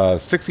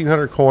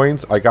 1,600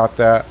 coins, I got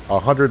that.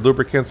 100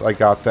 lubricants, I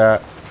got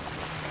that.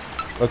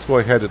 Let's go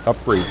ahead and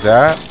upgrade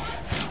that.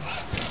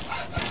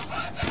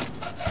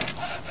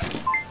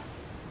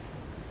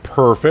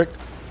 Perfect.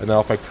 And now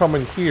if I come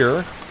in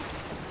here,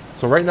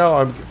 so right now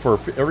I'm for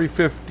every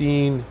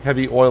 15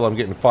 heavy oil I'm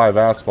getting 5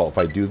 asphalt. If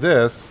I do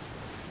this,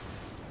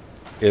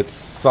 it's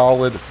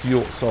solid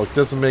fuel, so it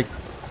doesn't make.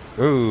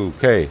 Ooh,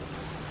 okay.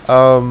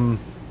 So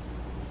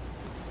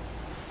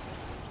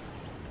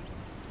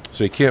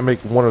you can't make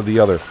one or the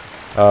other.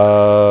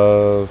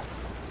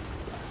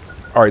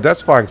 Alright,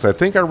 that's fine, because I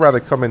think I'd rather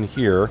come in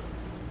here.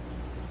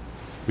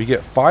 We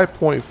get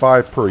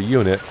 5.5 per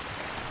unit.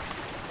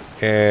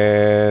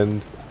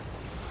 And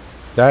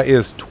that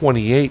is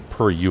 28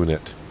 per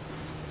unit.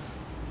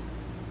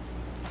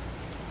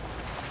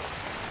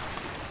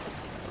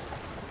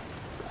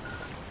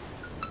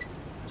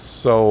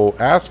 So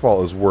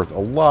asphalt is worth a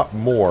lot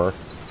more.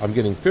 I'm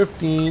getting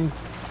 15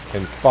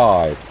 and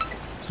 5.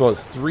 So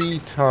it's 3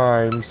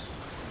 times.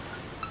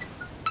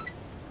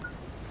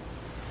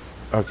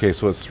 Okay,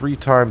 so it's 3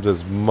 times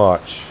as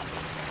much.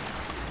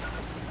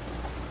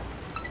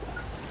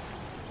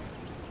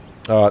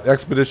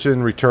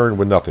 Expedition return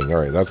with nothing.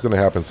 Alright, that's going to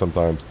happen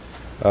sometimes.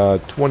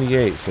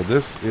 28. So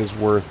this is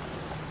worth.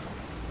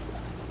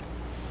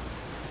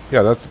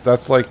 Yeah,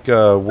 that's like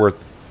worth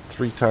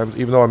 3 times.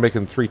 Even though I'm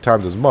making 3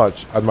 times as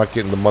much, I'm not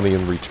getting the money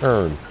in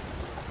return.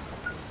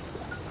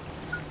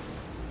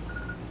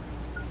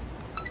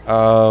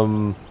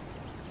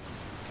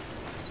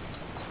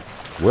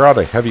 We're out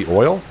of heavy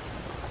oil.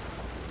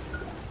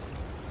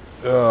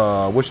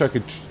 I wish I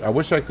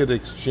could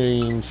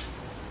exchange.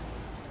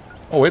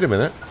 Oh, wait a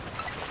minute.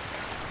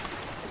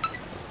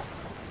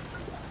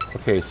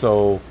 Okay,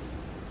 so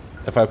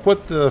if I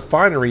put the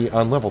finery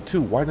on level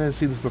 2, why didn't I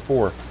see this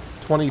before?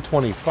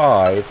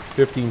 2025,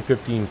 15,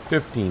 15,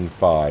 15,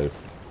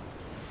 5.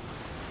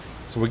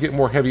 So we get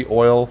more heavy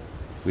oil.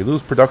 We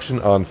lose production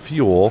on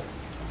fuel.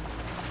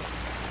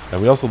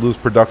 And we also lose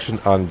production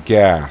on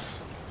gas.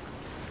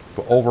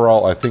 But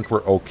overall, I think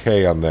we're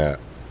okay on that.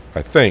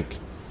 I think.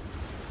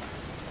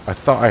 I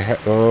thought I had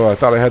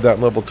that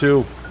in level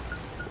 2.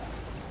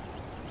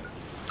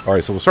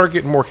 Alright, so we'll start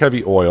getting more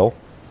heavy oil.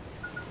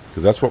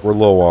 Because that's what we're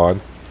low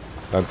on.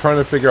 I'm trying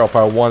to figure out if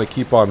I want to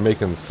keep on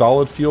making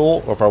solid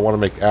fuel or if I want to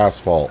make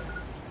asphalt.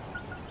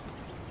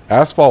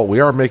 Asphalt we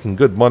are making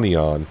good money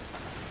on.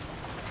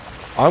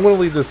 I'm going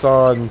to leave this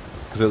on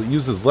because it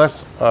uses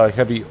less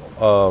heavy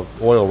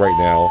oil right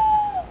now.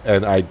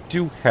 And I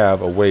do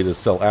have a way to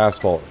sell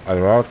asphalt. I'm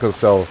not going to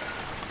sell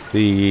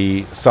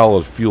the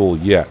solid fuel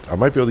yet. I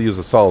might be able to use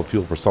the solid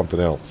fuel for something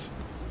else.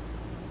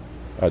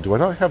 Do I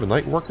not have a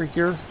night worker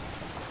here?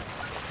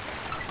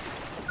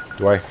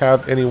 Do I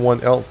have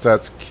anyone else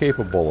that's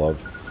capable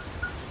of?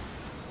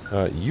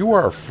 You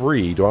are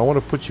free. Do I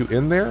want to put you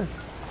in there?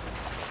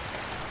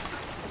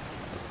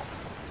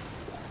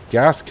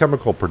 Gas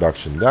chemical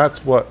production.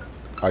 That's what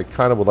I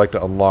kind of would like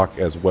to unlock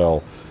as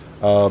well.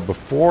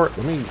 Let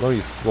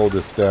me slow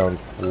this down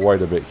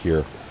quite a bit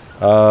here.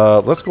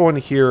 Let's go in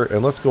here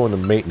and let's go into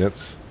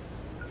maintenance.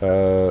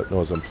 No,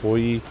 it's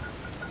employee.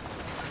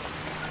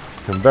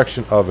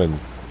 Convection oven.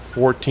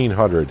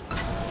 1400.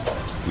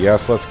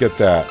 Yes, let's get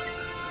that.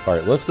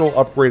 Alright, let's go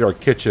upgrade our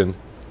kitchen.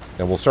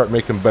 And we'll start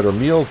making better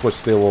meals,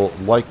 which they will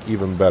like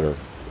even better.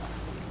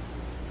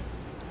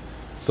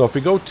 So if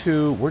we go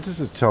to... Where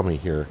does it tell me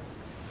here?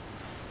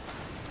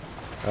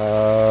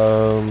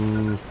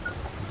 Does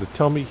it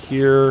tell me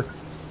here?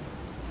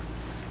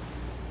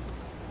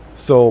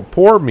 So,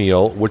 poor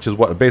meal, which is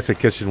what a basic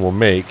kitchen will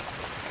make,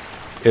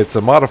 it's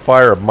a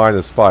modifier of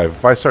 -5.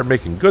 If I start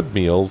making good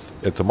meals,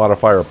 it's a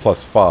modifier of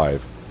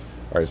 +5.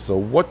 Alright, so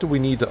what do we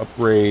need to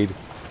upgrade?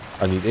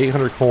 I need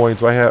 800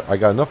 coins. I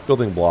got enough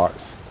building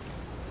blocks.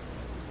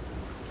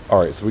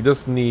 Alright, so we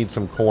just need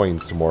some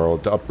coins tomorrow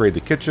to upgrade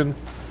the kitchen.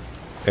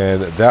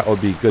 And that would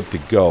be good to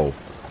go.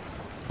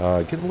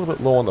 Getting a little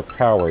bit low on the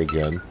power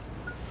again.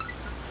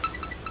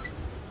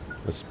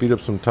 Let's speed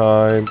up some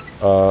time.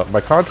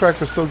 My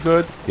contracts are still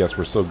good. Yes,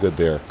 we're still good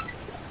there.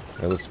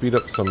 And let's speed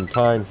up some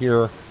time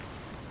here.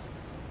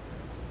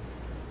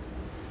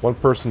 One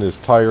person is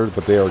tired,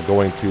 but they are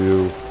going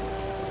to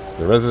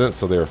the residence,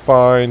 so they're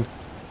fine.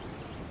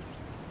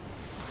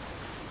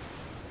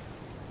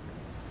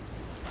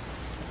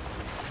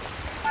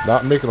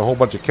 Not making a whole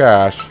bunch of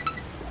cash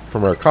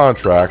from our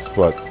contracts,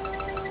 but...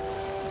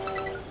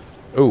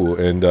 Ooh,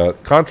 and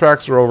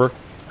contracts are over.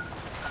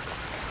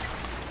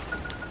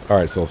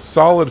 Alright, so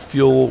solid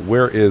fuel,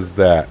 where is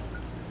that?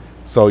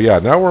 So yeah,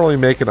 now we're only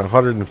making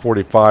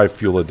 145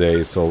 fuel a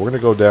day, so we're going to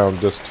go down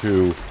just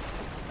to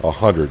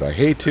 100. I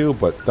hate to,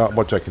 but not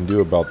much I can do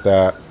about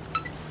that.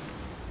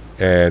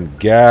 And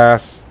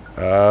gas.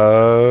 Do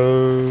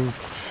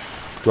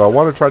I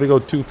want to try to go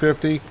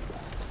 250?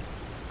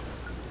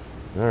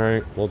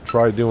 Alright, we'll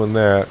try doing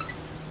that.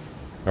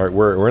 Alright,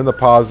 we're in the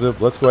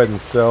positive. Let's go ahead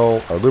and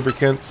sell our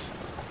lubricants.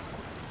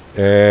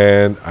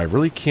 And I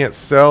really can't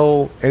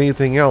sell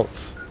anything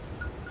else.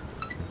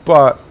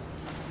 But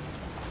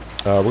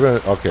we're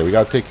gonna, okay, we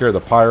gotta take care of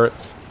the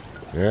pirates.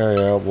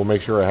 Yeah, we'll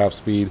make sure I have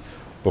speed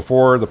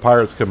before the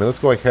pirates come in. Let's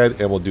go ahead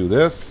and we'll do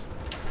this.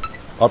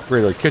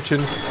 Upgrade our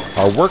kitchen.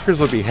 Our workers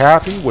will be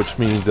happy, which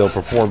means they'll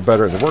perform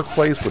better in the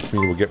workplace, which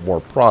means we'll get more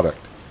product.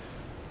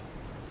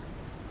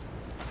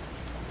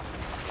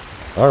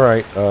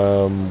 Alright,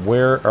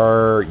 where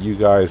are you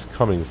guys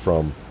coming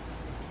from?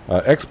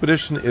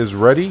 Expedition is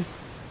ready.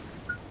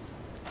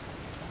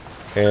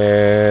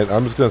 And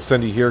I'm just going to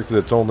send you here because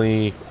it's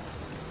only...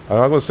 I'm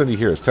not going to send you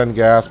here. It's 10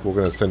 gas, but we're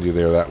going to send you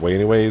there that way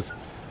anyways.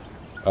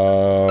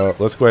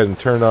 Let's go ahead and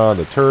turn on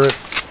the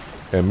turrets.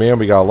 And man,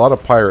 we got a lot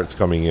of pirates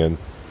coming in.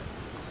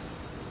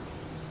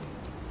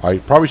 I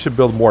probably should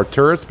build more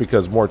turrets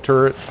because more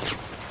turrets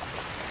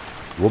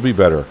will be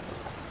better.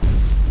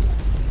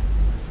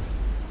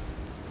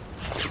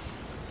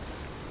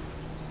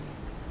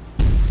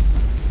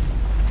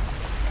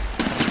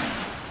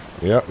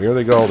 Yep, here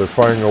they go. They're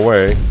firing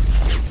away.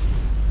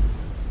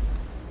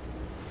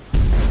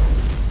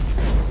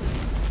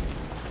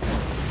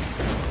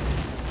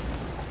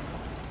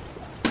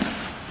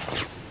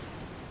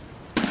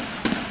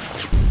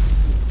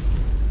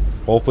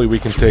 Hopefully we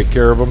can take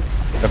care of them.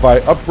 If I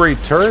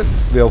upgrade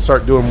turrets, they'll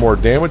start doing more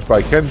damage, but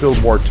I can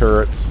build more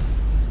turrets.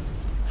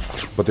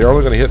 But they're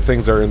only going to hit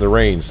things that are in the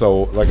range.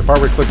 So, like if I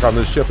were to click on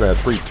this ship and I had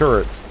 3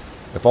 turrets,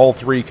 if all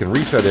 3 can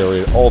reach that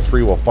area, all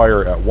 3 will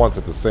fire at once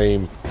at the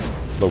same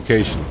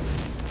location.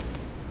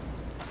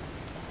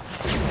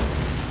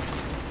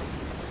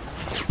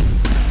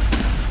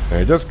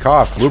 And it does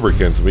cost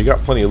lubricants. We got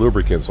plenty of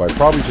lubricants, so I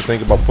probably should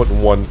think about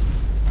putting one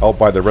out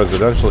by the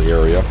residential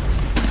area.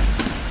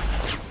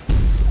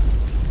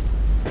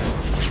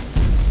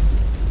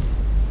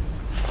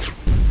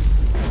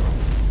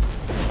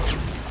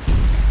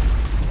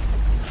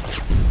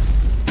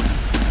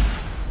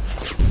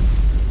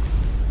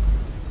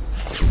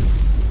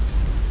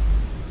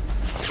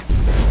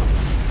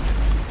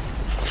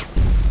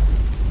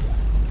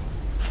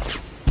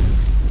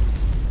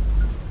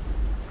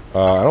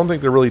 I don't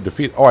think they're really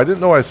defeated. Oh, I didn't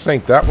know I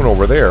sank that one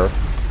over there.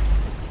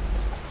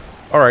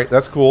 Alright,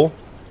 that's cool.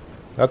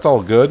 That's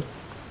all good.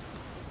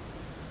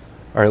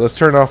 Alright, let's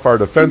turn off our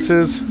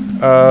defenses.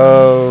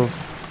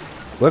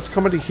 Let's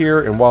come into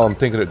here, and while I'm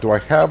thinking it, do I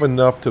have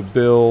enough to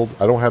build?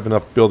 I don't have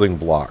enough building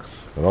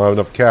blocks. I don't have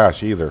enough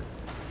cash either.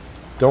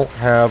 Don't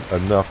have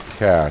enough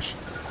cash.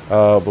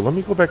 But let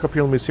me go back up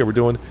here. Let me see what we're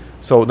doing.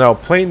 So now,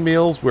 plain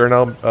meals, we're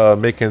now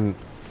making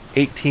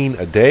 18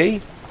 a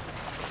day,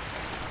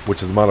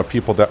 which is the amount of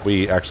people that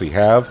we actually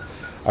have.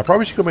 I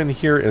probably should come in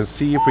here and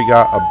see if we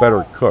got a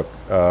better cook.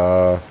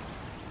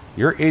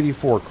 You're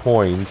 84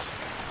 coins.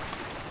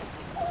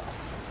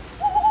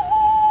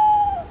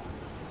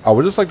 I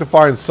would just like to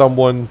find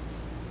someone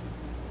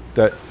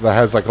that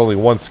has like only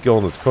one skill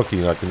in its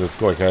cooking. I can just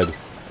go ahead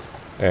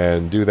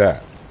and do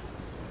that.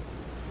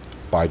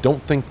 But I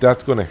don't think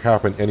that's going to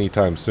happen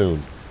anytime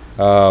soon.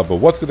 But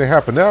what's going to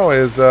happen now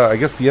is, I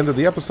guess, the end of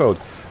the episode.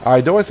 I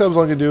know I said I was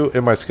only going to do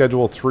in my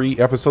schedule 3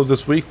 episodes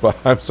this week, but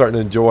I'm starting to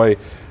enjoy,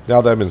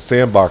 now that I'm in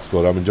sandbox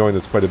mode, I'm enjoying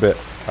this quite a bit.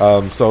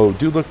 So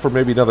do look for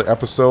maybe another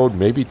episode,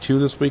 maybe 2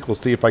 this week. We'll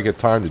see if I get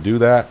time to do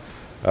that.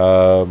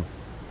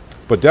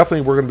 But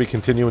definitely we're going to be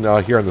continuing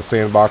out here on the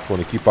sandbox. We're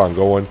going to keep on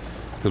going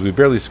because we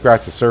barely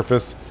scratched the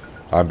surface.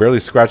 I'm barely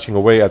scratching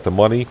away at the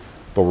money,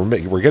 but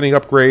we're getting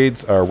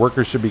upgrades. Our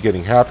workers should be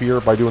getting happier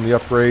by doing the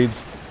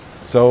upgrades.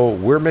 So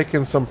we're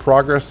making some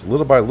progress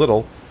little by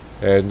little.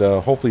 And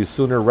hopefully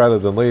sooner rather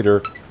than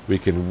later, we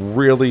can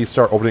really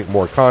start opening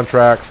more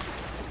contracts.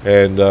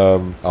 And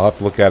I'll have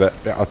to look at it.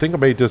 I think I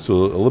may just do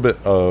a little bit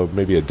of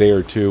maybe a day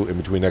or 2 in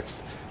between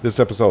this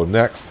episode and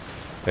next.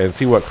 And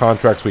see what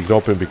contracts we can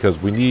open, because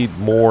we need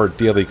more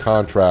daily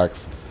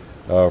contracts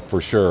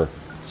for sure.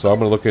 So I'm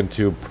going to look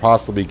into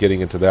possibly getting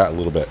into that a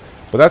little bit.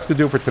 But that's going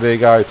to do it for today,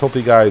 guys.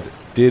 Hopefully you guys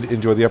did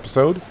enjoy the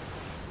episode.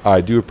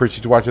 I do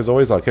appreciate you watching as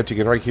always. I'll catch you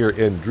again right here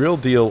in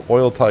Deal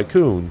Oil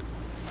Tycoon.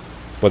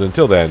 But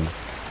until then,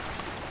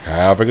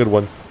 have a good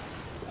one.